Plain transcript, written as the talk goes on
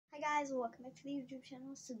guys, welcome back to the YouTube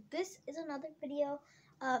channel. So this is another video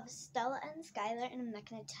of Stella and Skylar, and I'm not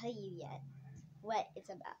going to tell you yet what it's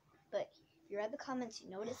about. But if you read the comments, you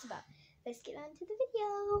know what it's about. Let's get on to the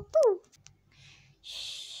video. Woo!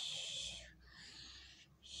 Shh.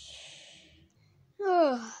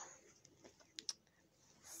 Oh.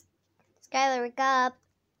 Skylar, wake up.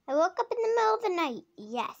 I woke up in the middle of the night.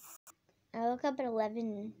 Yes. I woke up at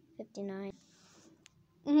 11:59.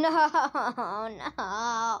 No.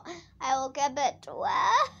 I woke up at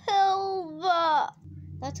 12.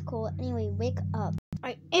 That's cool. Anyway, wake up.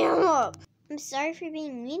 I am up. I'm sorry for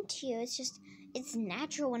being mean to you. It's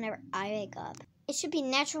natural whenever I wake up. It should be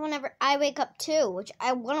natural whenever I wake up too, which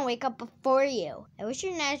I want to wake up before you. I wish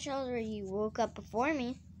you're natural or you woke up before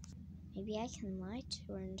me. Maybe I can lie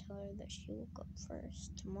to her and tell her that she woke up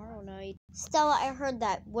first tomorrow night. Stella, I heard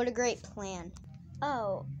that. What a great plan.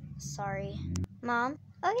 Oh, sorry. Mom?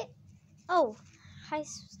 Okay. Oh, hi,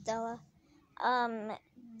 Stella.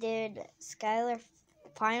 Did Skylar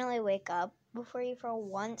finally wake up before you for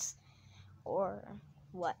once? Or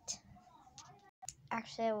what?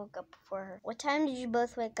 Actually, I woke up before her. What time did you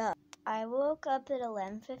both wake up? I woke up at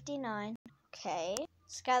 11:59. Okay.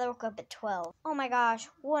 Skylar woke up at 12. Oh my gosh,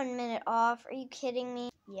 1 minute off. Are you kidding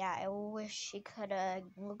me? Yeah, I wish she could have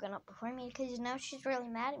woken up before me because now she's really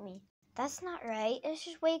mad at me. That's not right. It's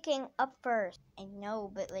just waking up first. I know,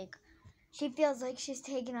 but she feels like she's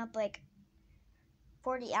taking up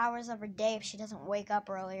 40 hours of her day if she doesn't wake up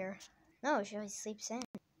earlier. No, she always sleeps in.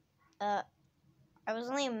 I was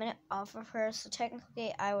only a minute off of her, so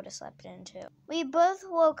technically I would have slept in too. We both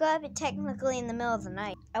woke up technically in the middle of the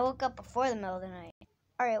night. I woke up before the middle of the night.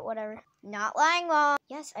 Alright, whatever. Not lying, Mom.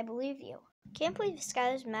 Yes, I believe you. Can't believe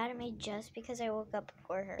Skylar's mad at me just because I woke up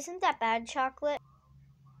before her. Isn't that bad, Chocolate?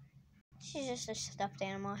 She's just a stuffed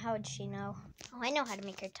animal. How would she know? Oh, I know how to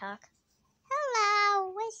make her talk.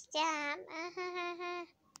 Hello, what's up?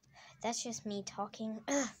 That's just me talking.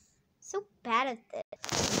 Ugh, so bad at this.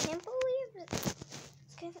 I can't believe it.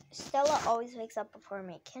 Stella always wakes up before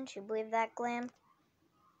me. Can't you believe that, Glam?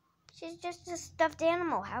 She's just a stuffed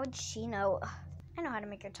animal. How would she know? Ugh, I know how to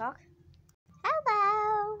make her talk.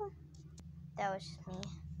 Hello. That was just me.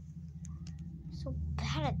 So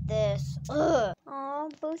bad at this. Ugh. Aw,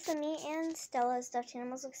 both of me and Stella's stuffed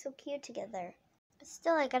animals look so cute together. But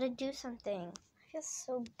still, I gotta do something. I feel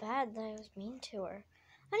so bad that I was mean to her.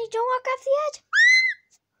 Honey, don't walk off the edge.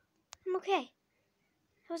 I'm okay.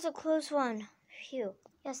 That was a close one. Phew.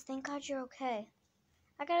 Yes, thank God you're okay.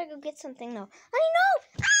 I gotta go get something though. Honey, no!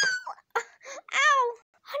 Ow! Ow!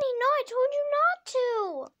 Honey, no, I told you not to.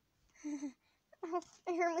 Oh, I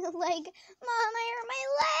hurt my leg. Mom, I hurt my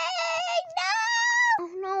leg. No!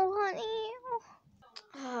 Oh, no, honey.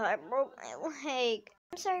 Oh, I broke my leg.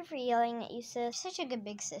 I'm sorry for yelling at you, sis. You're such a good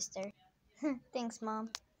big sister. Thanks, Mom.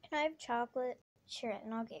 Can I have chocolate? Sure,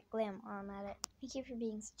 and I'll get Glam while I'm at it. Thank you for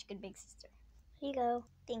being such a good big sister. Here you go.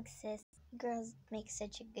 Thanks, sis. You girls make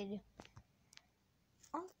such a good...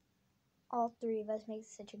 All three of us make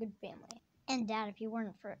such a good family. And Dad, if you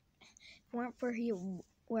weren't for you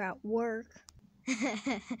were at work.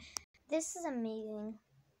 This is amazing.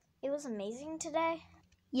 It was amazing today.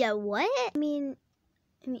 Yeah, what? I mean,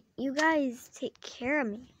 you guys take care of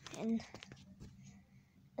me, and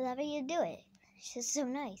I love how you do it. It's just so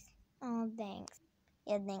nice. Oh, thanks.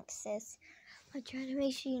 Yeah, thanks, sis. I'll try to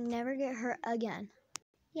make sure you never get hurt again.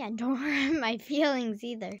 Yeah, don't hurt my feelings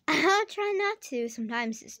either. I'll try not to.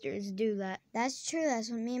 Sometimes sisters do that. That's true. That's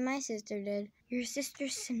what me and my sister did. Your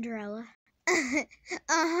sister's Cinderella.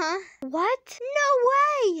 Uh-huh. What? No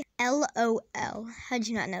way! LOL. How'd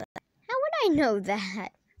you not know that? How would I know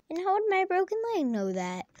that? And how would my broken leg know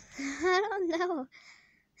that? I don't know.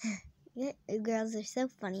 You girls are so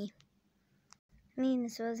funny. I mean,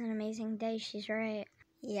 this was an amazing day. She's right.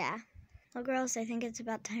 Yeah. Well, girls, I think it's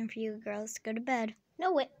about time for you girls to go to bed.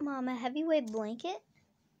 No, wait, Mom, a heavyweight blanket?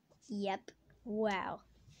 Yep. Wow.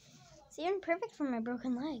 It's even perfect for my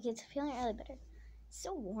broken leg. It's feeling really better. It's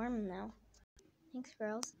so warm, though. Thanks,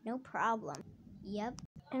 girls. No problem. Yep.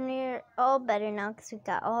 And we're all better now because we've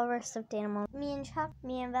got all of our stuffed animals. Me and Chuck,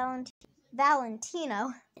 me and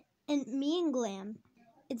Valentino, and me and Glam.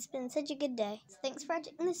 It's been such a good day. So thanks for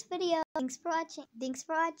watching this video. Thanks for watching. Thanks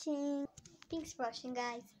for watching. Thanks for watching,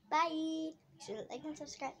 guys. Bye. Make sure to like and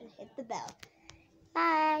subscribe and hit the bell.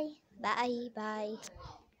 Bye. Bye. Bye.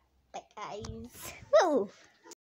 Bye, guys. Woo!